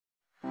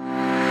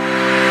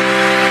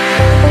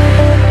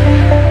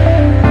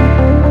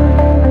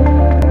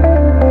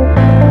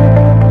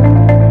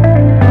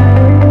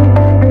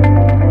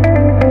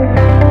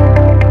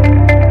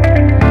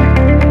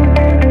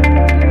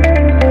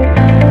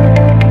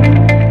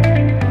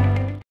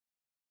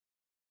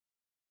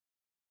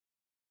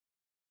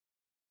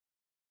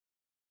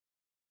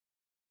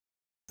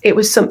it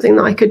was something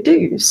that I could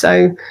do.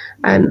 So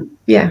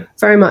yeah,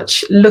 very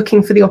much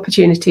looking for the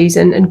opportunities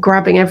and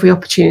grabbing every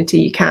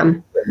opportunity you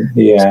can.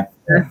 Yeah.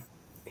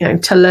 You know,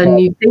 to learn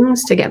new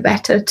things, to get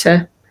better,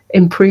 to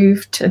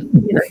improve, to,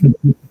 you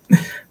know.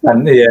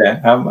 And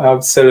yeah,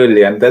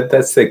 absolutely. And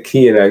that's the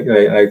key,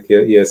 like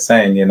you're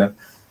saying, you know,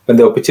 when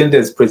the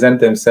opportunities present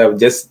themselves,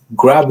 just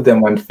grab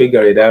them and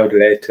figure it out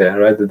later,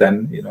 rather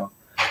than, you know,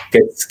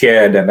 get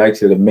scared and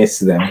actually miss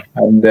them.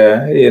 And,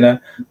 you know,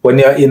 when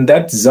you're in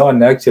that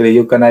zone, actually,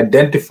 you can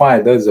identify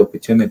those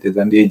opportunities,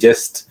 and you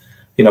just,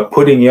 you know,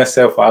 putting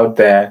yourself out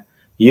there.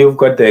 You've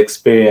got the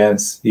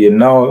experience, you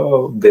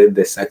know,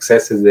 the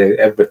successes,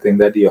 everything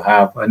that you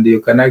have, and you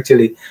can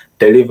actually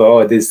deliver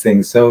all these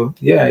things. So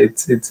yeah,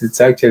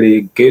 it's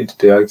actually good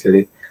to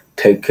actually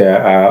take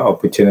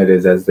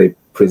opportunities as they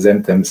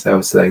present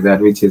themselves like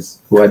that, which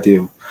is what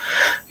you've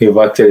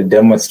actually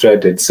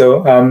demonstrated.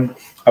 So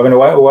I mean,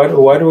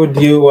 what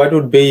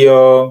would be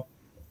your,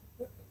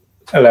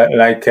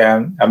 like I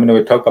mean,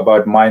 we talk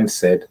about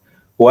mindset.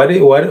 What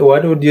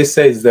would you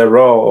say is the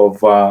role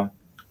of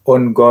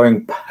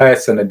ongoing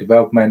personal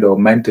development or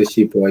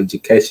mentorship or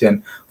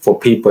education for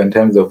people in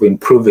terms of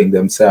improving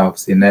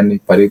themselves in any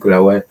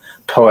particular way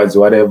towards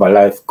whatever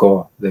life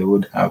goal they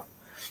would have?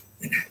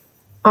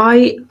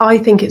 I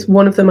think it's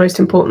one of the most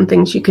important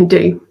things you can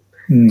do,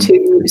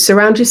 to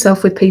surround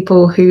yourself with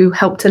people who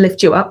help to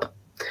lift you up,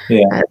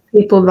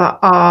 people that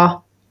are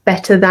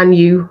better than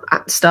you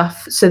at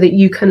stuff, so that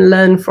you can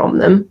learn from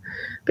them,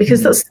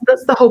 because that's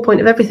the whole point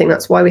of everything.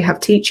 That's why we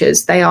have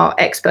teachers. They are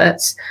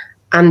experts,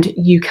 and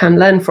you can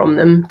learn from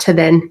them to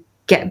then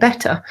get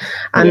better.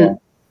 And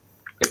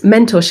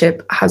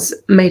mentorship has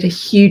made a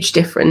huge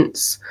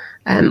difference.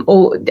 I'm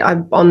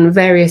on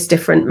various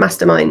different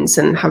masterminds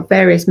and have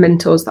various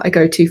mentors that I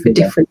go to for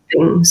different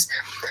things.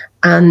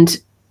 And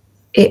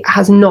it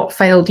has not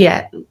failed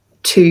yet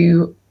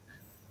to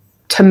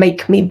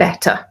make me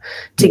better,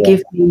 to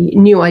give me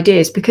new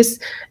ideas, because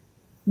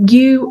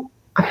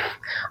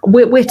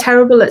we're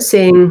terrible at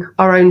seeing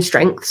our own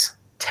strengths,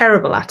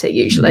 terrible at it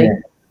usually.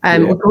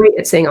 We're great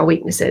at seeing our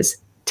weaknesses,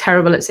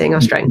 terrible at seeing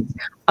our strengths.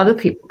 Other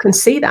people can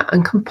see that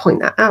and can point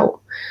that out.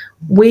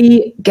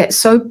 We get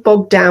so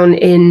bogged down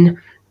in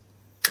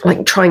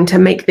like trying to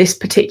make this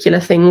particular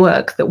thing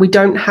work that we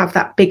don't have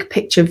that big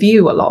picture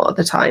view a lot of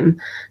the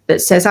time that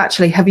says,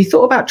 actually, have you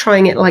thought about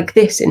trying it like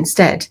this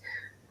instead?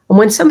 And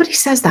when somebody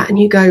says that and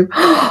you go,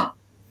 oh,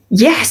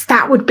 yes,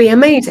 that would be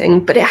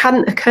amazing, but it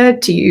hadn't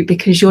occurred to you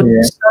because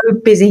you're so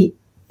busy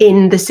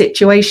in the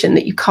situation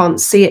that you can't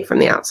see it from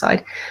the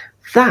outside.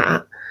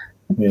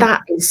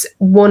 That is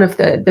one of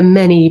the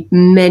many,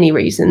 many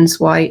reasons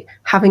why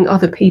having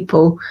other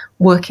people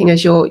working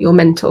as your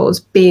mentors,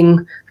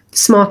 being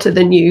smarter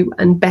than you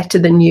and better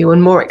than you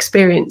and more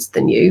experienced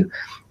than you,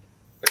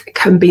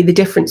 can be the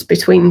difference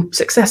between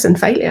success and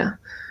failure.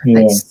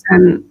 It's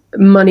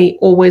money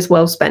always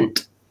well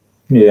spent.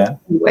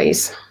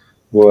 Always.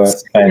 Well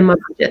spent. In my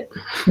budget.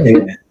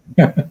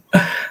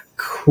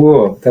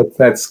 Cool.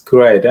 That's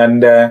great.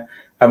 And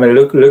I mean,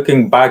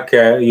 looking back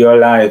at your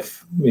life,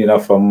 you know,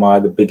 from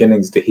the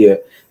beginnings to here,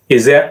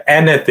 is there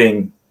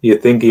anything you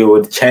think you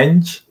would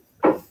change?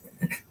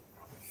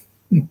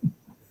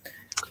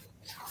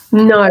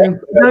 No, I don't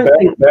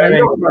think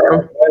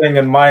so. Bearing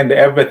in mind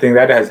everything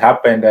that has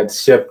happened that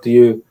shaped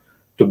you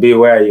to be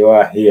where you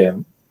are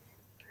here.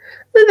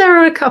 There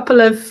are a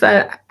couple of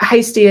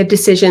hastier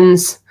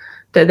decisions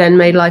that then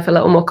made life a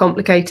little more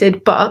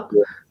complicated, but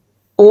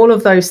all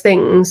of those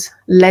things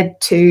led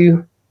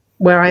to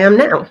where I am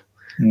now.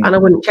 And I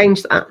wouldn't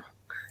change that.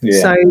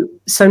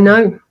 So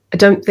no, I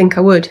don't think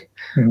I would.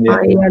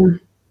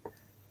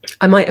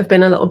 I might have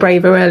been a little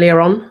braver earlier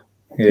on,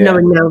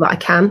 knowing now that I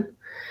can,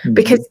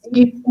 because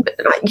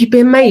you'd be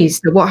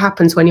amazed at what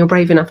happens when you're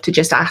brave enough to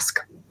just ask.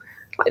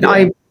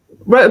 I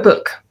wrote a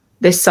book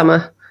this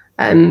summer,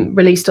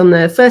 released on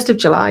the 1st of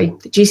July,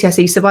 the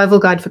GCSE Survival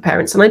Guide for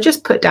Parents, and I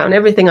just put down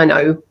everything I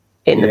know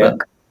in the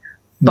book.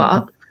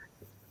 But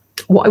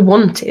what I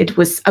wanted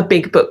was a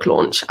big book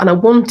launch, and I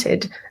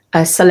wanted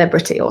a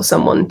celebrity or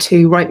someone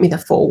to write me the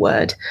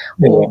foreword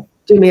or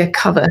do me a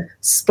cover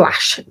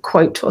splash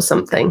quote or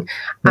something.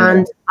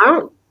 And I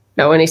don't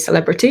know any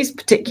celebrities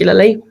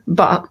particularly,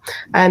 but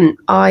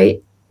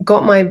I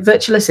got my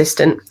virtual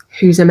assistant,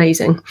 who's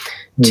amazing,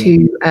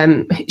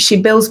 to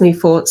she bills me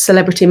for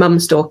celebrity mum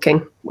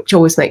stalking, which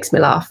always makes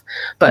me laugh.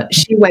 But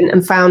she went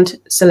and found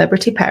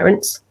celebrity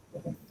parents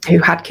who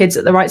had kids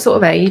at the right sort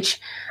of age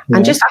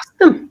and just asked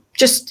them,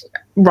 just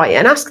write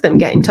and ask them,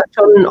 get in touch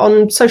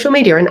on social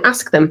media and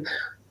ask them,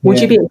 would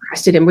you be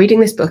interested in reading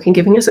this book and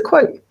giving us a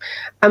quote?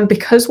 And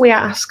because we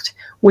asked,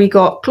 we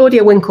got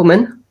Claudia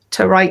Winkleman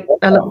to write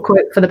a little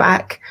quote for the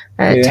back,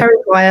 Terry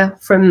Dwyer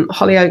from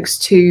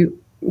Hollyoaks to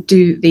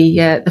do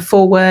the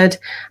foreword,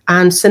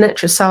 and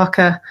Sinetra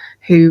Sarkar,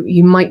 who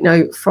you might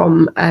know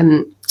from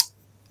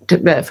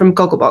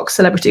Gogglebox,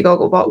 Celebrity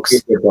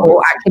Gogglebox,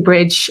 or Acne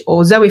Bridge,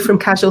 or Zoe from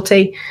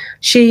Casualty.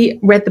 She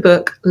read the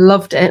book,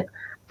 loved it,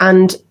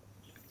 and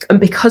And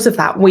because of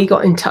that, we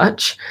got in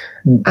touch,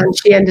 and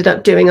she ended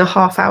up doing a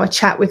half-hour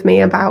chat with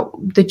me about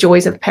the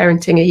joys of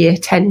parenting a year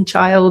 10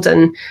 child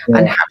and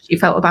how she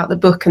felt about the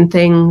book and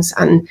things.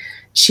 And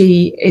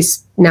she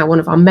is now one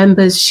of our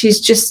members.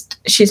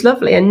 She's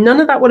lovely. And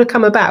none of that would have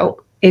come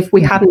about if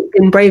we hadn't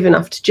been brave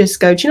enough to just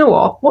go, do you know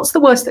what? What's the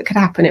worst that could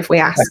happen if we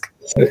ask?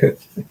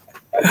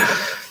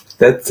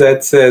 That's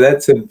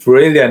a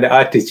brilliant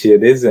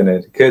attitude, isn't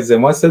it? Because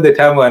most of the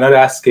time we're not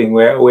asking,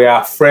 we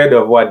are afraid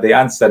of what the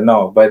answer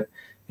no. But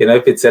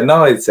if it's a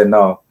no, it's a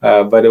no.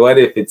 But what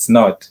if it's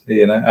not?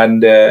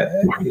 And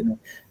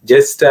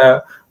just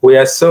we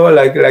are so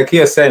like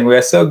you're saying, we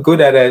are so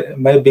good at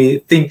maybe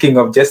thinking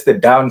of just the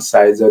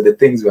downsides or the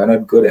things we're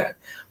not good at.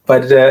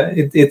 But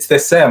it's the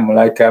same.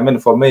 Like, I mean,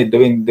 for me,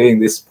 doing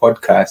this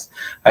podcast,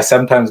 I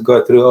sometimes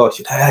go through,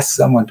 should I ask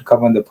someone to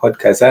come on the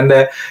podcast? And,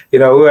 we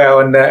were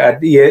on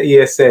at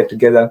ESA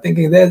together. I'm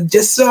thinking, there's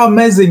just so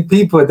amazing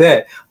people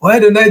there. Why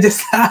don't I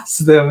just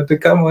ask them to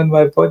come on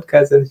my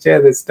podcast and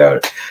share the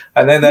story?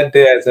 And then that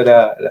day I said,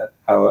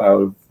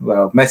 I'll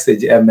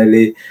message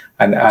Emily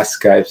and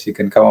ask her if she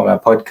can come on my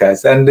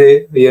podcast. And,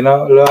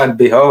 lo and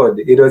behold,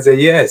 it was a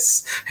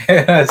yes.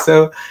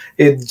 So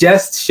it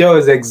just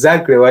shows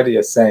exactly what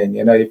you're saying.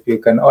 If you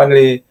can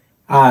only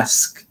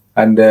ask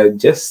and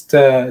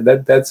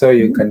that's all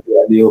you can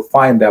do. And you'll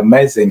find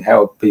amazing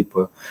help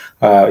people,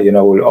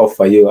 will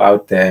offer you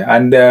out there.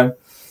 And,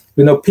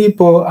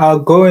 people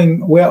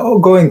we're all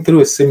going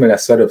through similar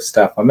sort of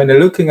stuff. I mean,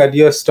 looking at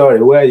your story,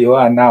 where you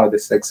are now, the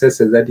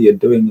successes that you're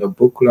doing, your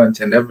book launch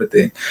and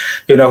everything,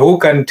 who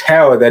can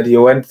tell that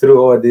you went through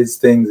all these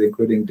things,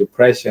 including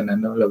depression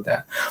and all of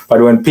that.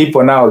 But when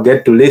people now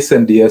get to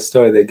listen to your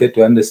story, they get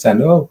to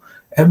understand,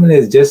 Emily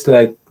is just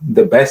like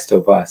the best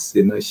of us.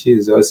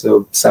 She's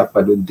also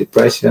suffered with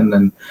depression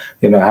and,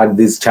 had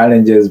these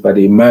challenges, but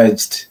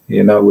emerged,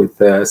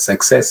 with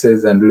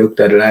successes and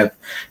looked at life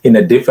in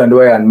a different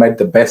way and made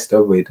the best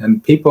of it.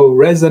 And people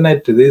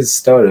resonate to these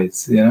stories,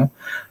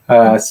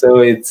 so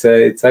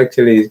it's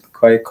actually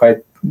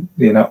quite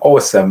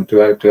awesome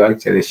to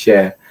actually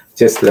share,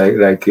 just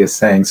like you're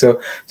saying.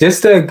 So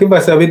just give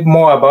us a bit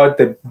more about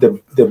the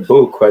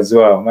book as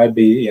well.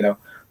 Maybe,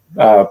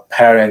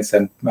 parents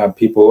and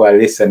people who are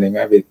listening,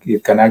 maybe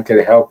it can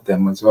actually help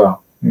them as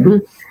well.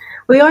 Well,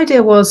 the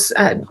idea was,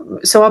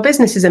 so our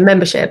business is a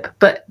membership,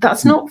 but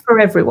that's not for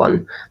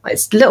everyone.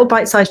 It's little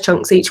bite-sized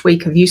chunks each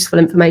week of useful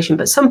information,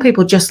 but some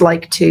people just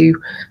like to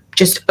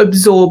just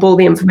absorb all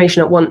the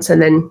information at once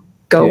and then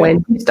go away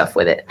and do stuff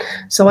with it.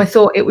 So I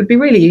thought it would be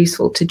really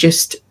useful to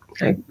just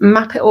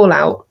map it all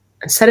out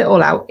and set it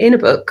all out in a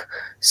book,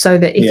 so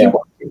that if you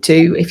wanted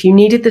to, if you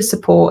needed the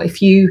support,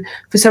 if you,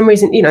 for some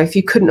reason, if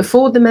you couldn't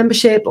afford the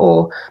membership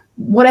or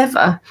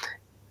whatever,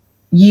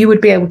 you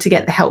would be able to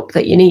get the help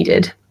that you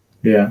needed.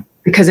 Yeah.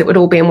 Because it would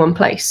all be in one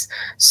place.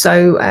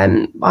 So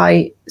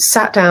I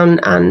sat down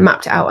and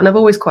mapped it out, and I've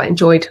always quite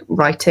enjoyed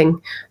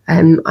writing,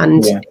 and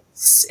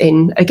it's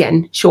in,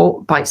 again,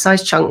 short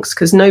bite-sized chunks,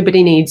 because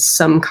nobody needs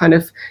some kind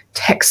of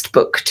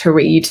textbook to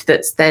read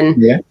that's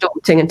then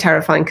daunting and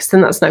terrifying, because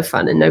then that's no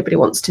fun and nobody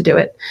wants to do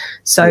it.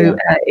 So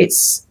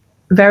it's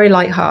very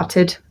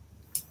light-hearted,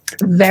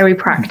 very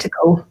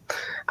practical,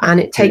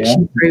 and it takes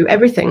you through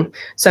everything.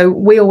 So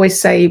we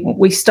always say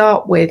we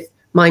start with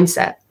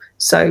mindset.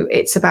 So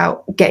it's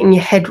about getting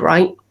your head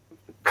right,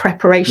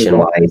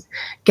 preparation-wise,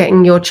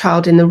 getting your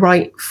child in the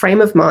right frame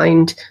of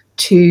mind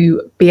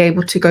to be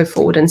able to go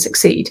forward and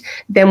succeed.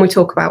 Then we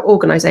talk about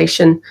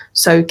organization.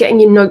 So getting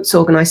your notes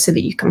organized so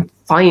that you can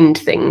find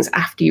things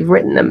after you've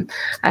written them,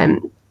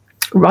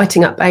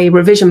 writing up a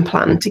revision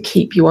plan to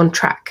keep you on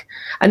track.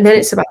 And then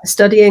it's about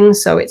studying.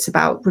 So it's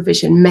about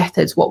revision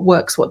methods, what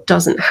works, what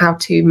doesn't, how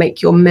to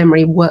make your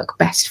memory work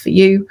best for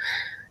you.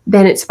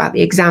 Then it's about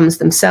the exams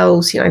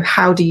themselves.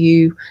 How do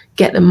you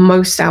get the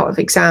most out of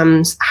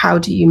exams? How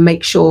do you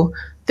make sure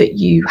that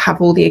you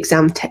have all the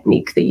exam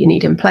technique that you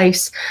need in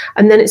place?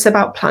 And then it's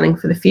about planning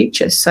for the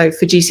future. So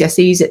for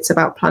GCSEs, it's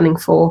about planning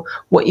for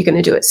what you're going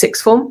to do at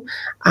sixth form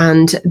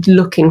and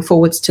looking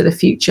forwards to the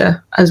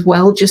future as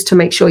well, just to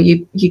make sure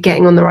you're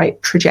getting on the right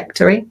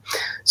trajectory.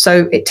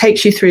 So it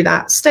takes you through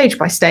that stage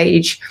by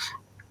stage.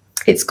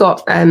 It's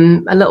got a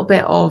little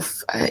bit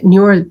of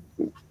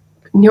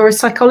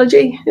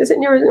neuropsychology. Is it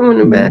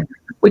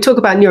we talk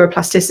about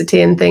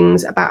neuroplasticity and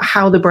things, about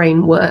how the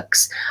brain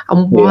works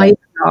and why they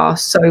are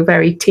so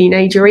very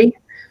teenagery,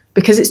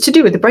 because it's to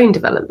do with the brain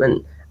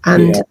development.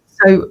 And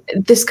so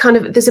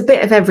there's a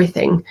bit of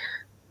everything.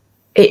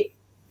 It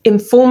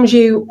informs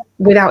you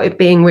without it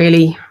being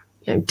really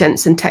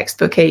dense and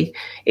textbooky.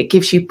 It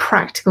gives you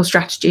practical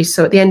strategies.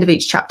 So at the end of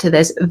each chapter,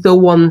 there's the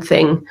one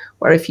thing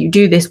where if you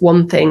do this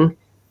one thing,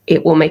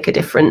 it will make a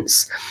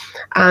difference.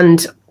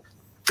 And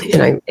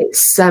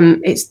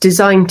it's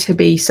designed to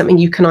be something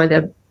you can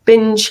either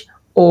binge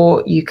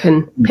or you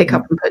can pick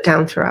up and put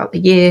down throughout the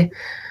year.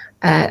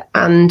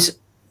 And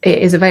it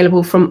is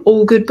available from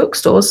all good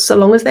bookstores, so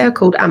long as they are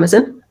called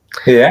Amazon.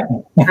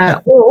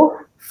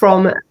 Or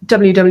from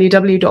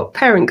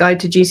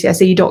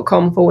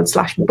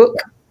www.parentguidetogcse.com/book.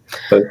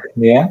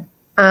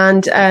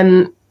 And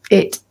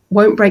it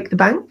won't break the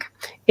bank.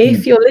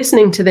 If you're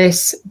listening to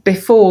this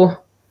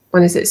before,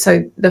 when is it?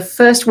 So the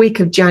first week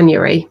of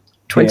January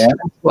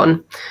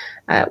 2021,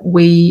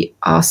 we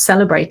are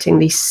celebrating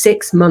the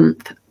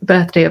 6-month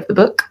birthday of the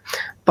book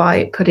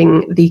by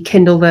putting the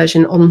Kindle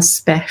version on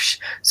Spesh.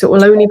 So it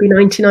will only be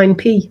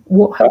 99p.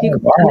 What have you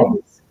got to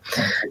lose?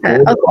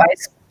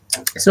 Otherwise,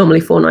 it's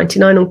normally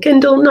 $4.99 on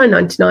Kindle,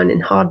 $9.99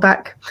 in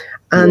hardback,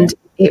 and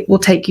it will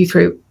take you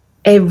through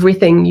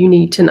everything you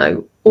need to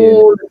know,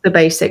 all of the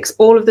basics,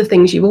 all of the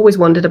things you've always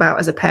wondered about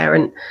as a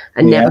parent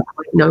and never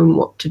quite known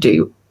what to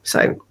do.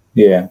 So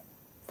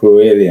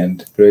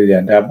brilliant.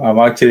 I'm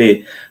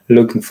actually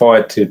looking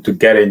forward to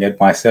getting it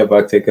myself,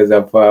 actually, because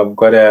I've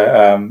got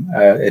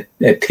a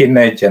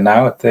teenager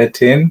now,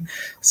 13,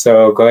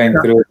 so going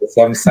through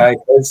some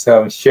cycles,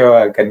 so I'm sure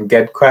I can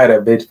get quite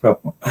a bit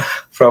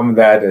from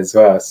that as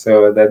well,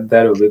 so that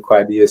will be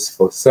quite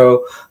useful.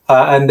 So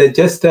and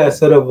just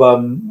sort of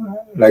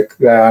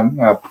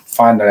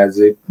final as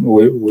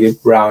we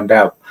round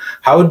up,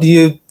 how do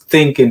you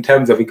think in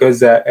terms of,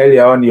 because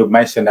earlier on you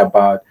mentioned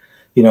about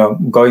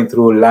going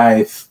through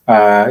life,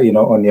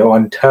 on your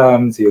own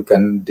terms, you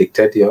can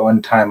dictate your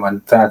own time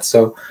and that.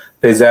 So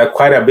there's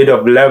quite a bit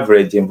of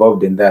leverage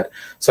involved in that.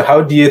 So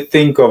how do you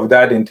think of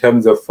that in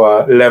terms of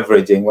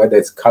leveraging, whether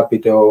it's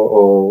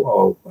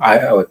capital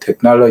or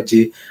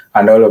technology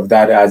and all of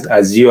that,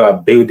 as you are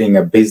building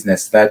a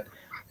business that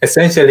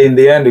essentially in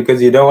the end,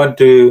 because you don't want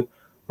to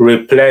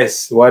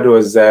replace what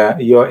was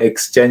your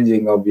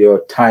exchanging of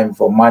your time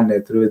for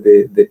money through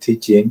the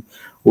teaching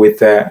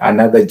with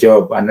another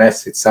job,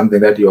 unless it's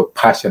something that you're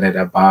passionate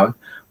about,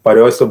 but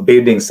also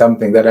building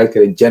something that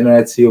actually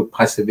generates you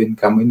passive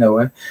income in a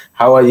way.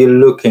 How are you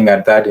looking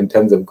at that in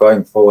terms of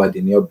going forward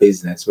in your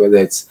business, whether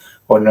it's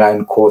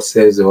online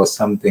courses or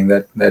something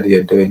that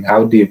you're doing?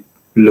 How do you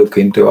look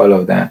into all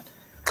of that?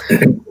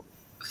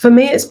 For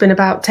me, it's been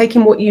about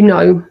taking what you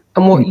know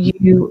and what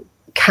you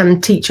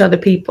can teach other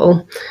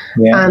people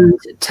and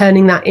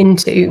turning that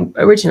into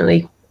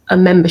originally a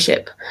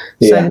membership.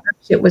 So the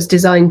membership was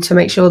designed to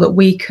make sure that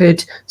we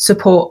could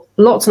support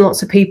lots and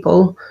lots of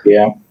people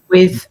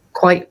with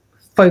quite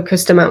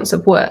focused amounts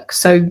of work.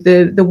 So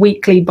the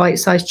weekly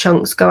bite-sized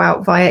chunks go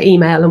out via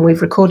email, and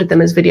we've recorded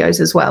them as videos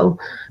as well.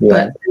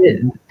 But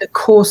the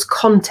course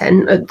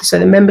content, so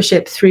the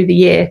membership through the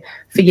year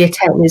for year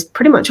 10 is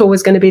pretty much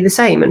always going to be the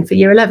same, and for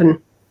year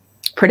 11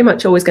 pretty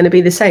much always going to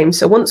be the same.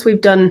 So once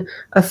we've done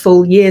a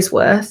full year's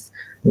worth,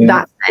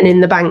 that's then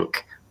in the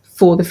bank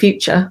for the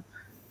future.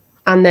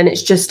 And then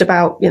it's just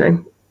about,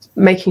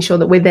 making sure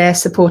that we're there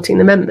supporting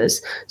the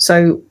members.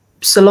 So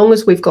long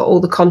as we've got all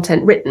the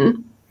content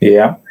written,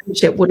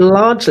 it would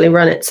largely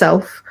run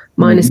itself,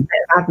 minus a bit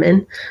of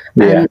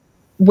admin,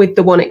 with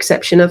the one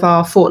exception of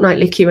our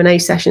fortnightly Q&A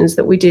sessions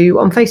that we do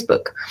on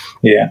Facebook.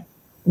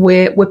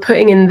 We're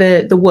putting in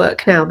the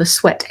work now, the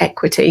sweat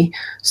equity,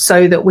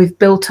 so that we've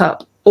built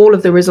up all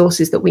of the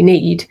resources that we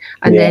need,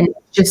 and then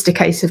just a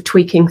case of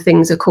tweaking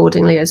things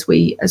accordingly as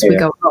we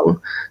go along.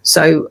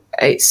 So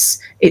it's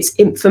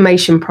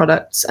information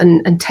products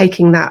and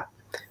taking that,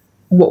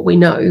 what we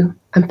know,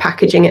 and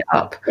packaging it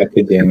up,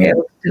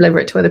 deliver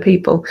it to other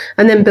people,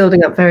 and then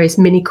building up various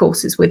mini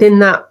courses within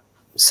that,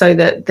 so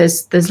that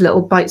there's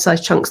little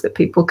bite-sized chunks that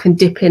people can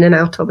dip in and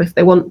out of if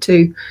they want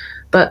to.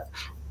 But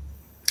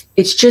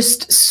it's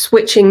just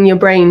switching your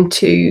brain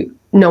to,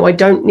 no, I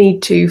don't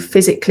need to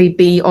physically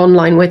be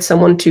online with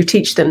someone to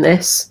teach them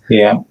this.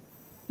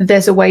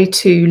 There's a way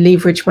to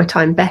leverage my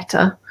time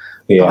better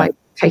by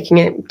taking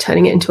it,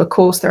 turning it into a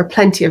course. There are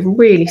plenty of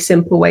really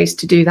simple ways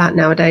to do that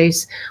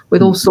nowadays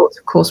with all sorts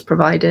of course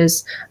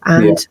providers,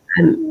 and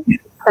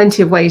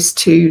plenty of ways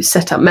to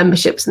set up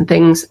memberships and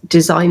things,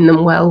 design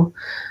them well.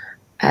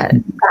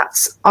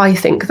 That's, I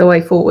think, the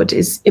way forward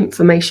is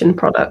information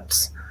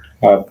products.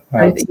 So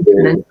that you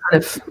can then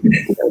kind of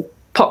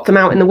pop them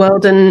out in the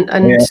world and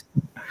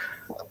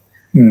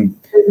them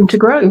to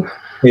grow.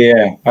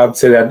 Yeah,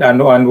 absolutely.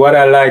 And what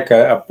I like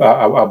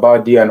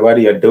about you and what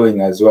you're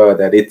doing as well,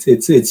 that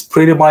it's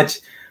pretty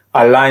much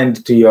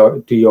aligned to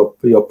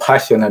your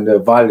passion and the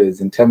values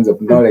in terms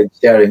of knowledge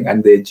sharing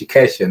and the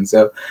education.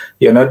 So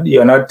you're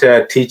not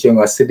teaching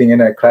or sitting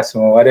in a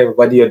classroom or whatever,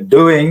 but you're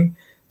doing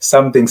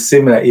something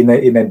similar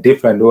in a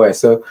different way.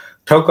 So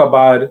talk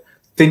about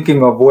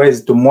thinking of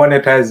ways to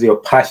monetize your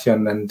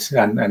passion and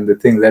the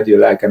things that you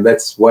like, and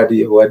that's what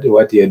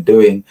you're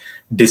doing,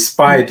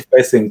 despite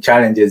facing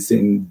challenges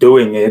in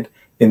doing it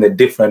in a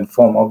different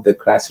form of the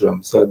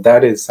classroom. So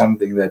that is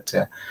something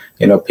that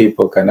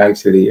people can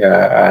actually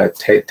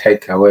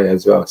take away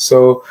as well.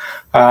 So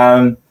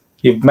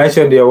you've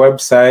mentioned your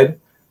website.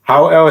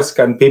 How else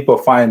can people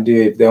find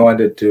you if they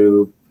wanted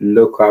to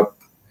look up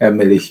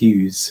Emily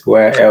Hughes?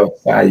 Where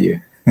else are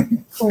you?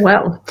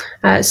 Well,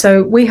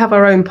 so we have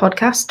our own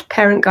podcast,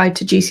 Parent Guide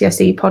to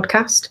GCSE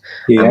podcast.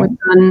 And we've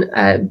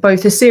done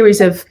both a series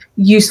of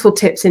useful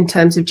tips in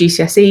terms of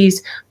GCSEs,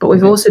 but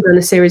we've also done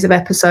a series of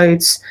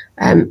episodes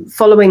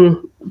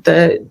following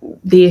the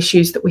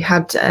issues that we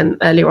had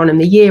earlier on in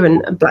the year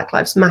and Black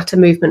Lives Matter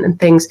movement and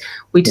things.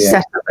 We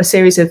set up a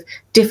series of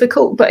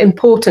difficult but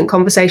important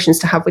conversations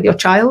to have with your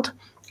child.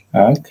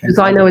 Okay. Because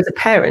I know as a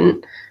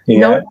parent,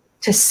 knowing what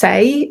to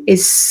say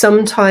is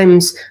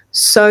sometimes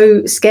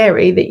so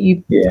scary that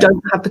you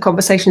don't have the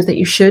conversations that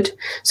you should.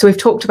 So we've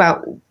talked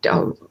about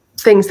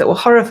things that were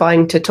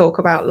horrifying to talk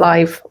about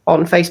live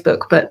on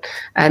Facebook, but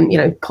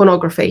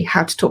pornography,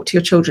 how to talk to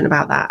your children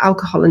about that,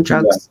 alcohol and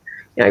drugs,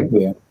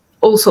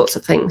 all sorts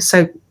of things.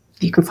 So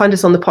you can find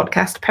us on the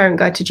podcast, Parent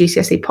Guide to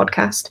GCSE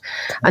podcast.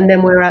 And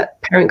then we're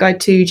at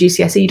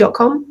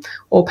parentguide2gcse.com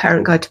or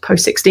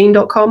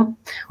parentguide2post16.com.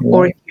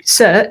 Or if you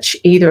search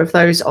either of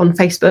those on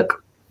Facebook,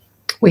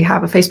 we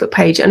have a Facebook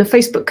page and a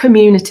Facebook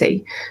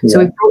community. So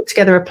we've brought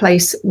together a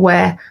place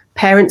where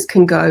parents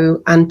can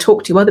go and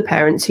talk to other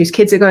parents whose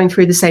kids are going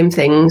through the same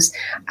things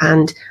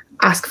and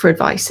ask for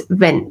advice,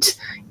 vent,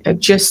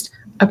 just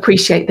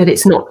appreciate that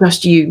it's not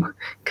just you,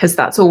 because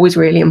that's always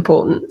really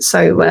important.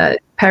 So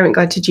Parent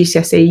Guide to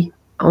GCSE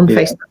on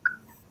Facebook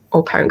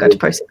or Parent Guide to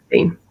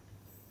Post-16.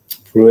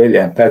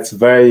 Brilliant. That's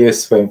very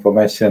useful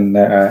information,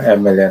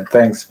 Emily, and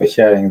thanks for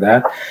sharing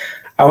that.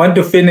 I want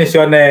to finish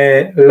on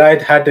a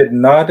light-hearted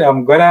note.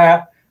 I'm going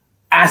to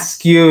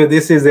ask you,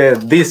 this is a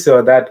this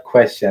or that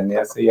question.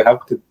 So you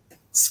have to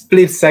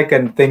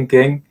split-second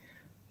thinking.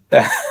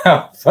 Pick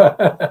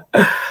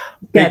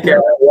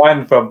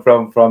one from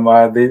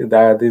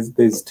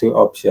these two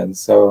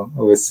options. So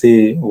we'll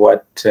see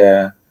what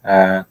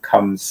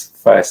comes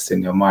first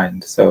in your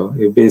mind. So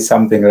it'll be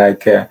something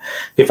like,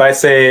 if I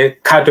say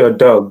cat or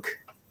dog?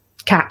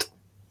 Cat.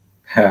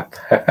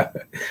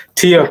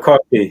 Tea or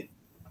coffee?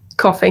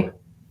 Coffee.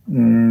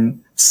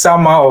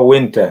 Summer or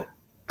winter?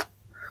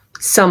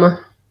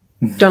 Summer.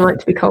 Don't like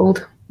to be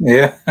cold.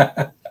 Yeah.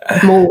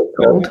 More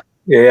cold.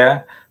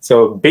 Yeah.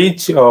 So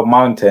beach or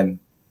mountain?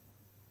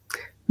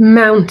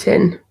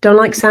 Mountain. Don't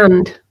like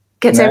sand.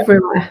 Gets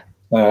everywhere.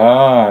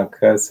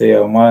 Because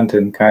you're a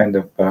mountain kind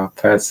of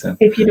person.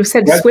 If you'd have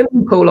said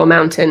swimming pool or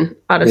mountain,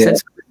 I'd have said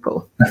swimming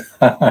pool.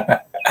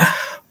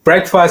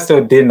 Breakfast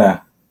or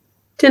dinner?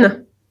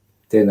 Dinner.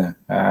 Dinner.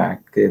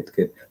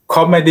 Good.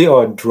 Comedy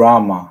or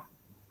drama?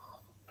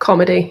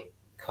 Comedy.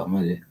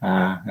 Comedy.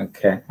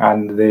 Okay.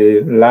 And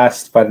the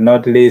last but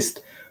not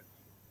least,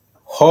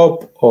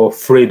 hope or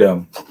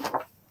freedom?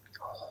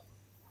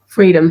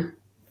 Freedom.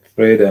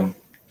 Freedom.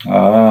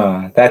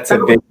 That's a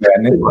big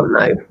one.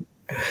 No.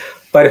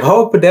 But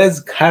hope does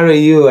carry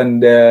you,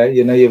 and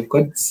you've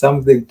got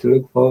something to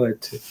look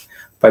forward to.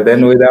 But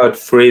then without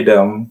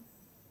freedom,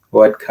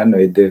 what can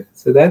we do?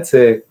 So that's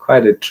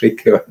quite a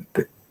tricky one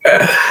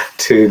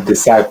to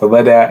decipher.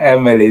 But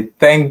Emily,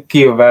 thank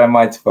you very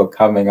much for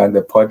coming on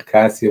the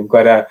podcast. You've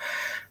got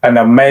an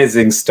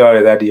amazing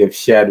story that you've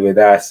shared with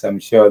us. I'm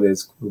sure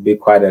will be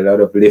quite a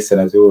lot of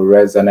listeners who will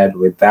resonate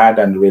with that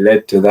and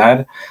relate to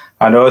that.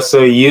 And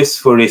also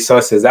useful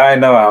resources. I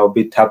know I'll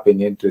be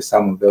tapping into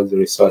some of those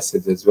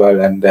resources as well.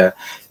 And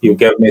you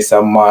gave me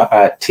some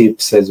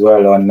tips as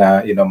well on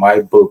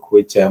my book,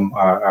 which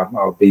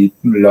I'll be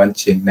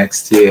launching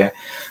next year.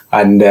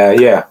 And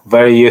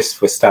very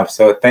useful stuff.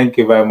 So thank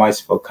you very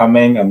much for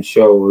coming. I'm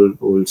sure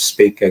we'll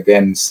speak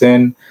again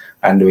soon,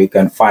 and we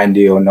can find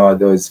you on all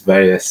those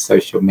various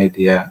social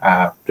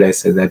media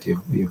places that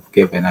you've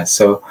given us.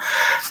 So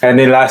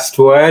any last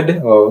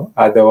word, or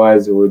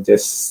otherwise we'll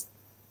just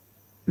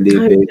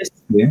leave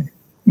it?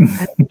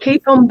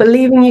 Keep on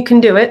believing you can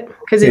do it,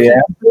 because if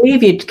you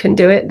believe you can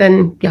do it,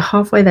 then you're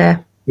halfway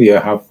there. You're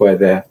halfway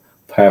there.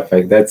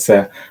 Perfect. That's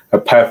a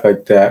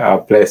perfect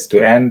place to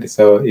end.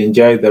 So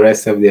enjoy the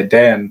rest of your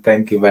day, and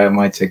thank you very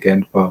much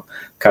again for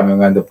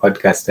coming on the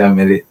podcast,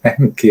 Emily.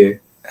 Thank you.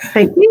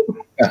 Thank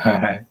you. All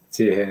right.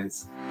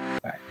 Cheers.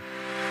 Bye.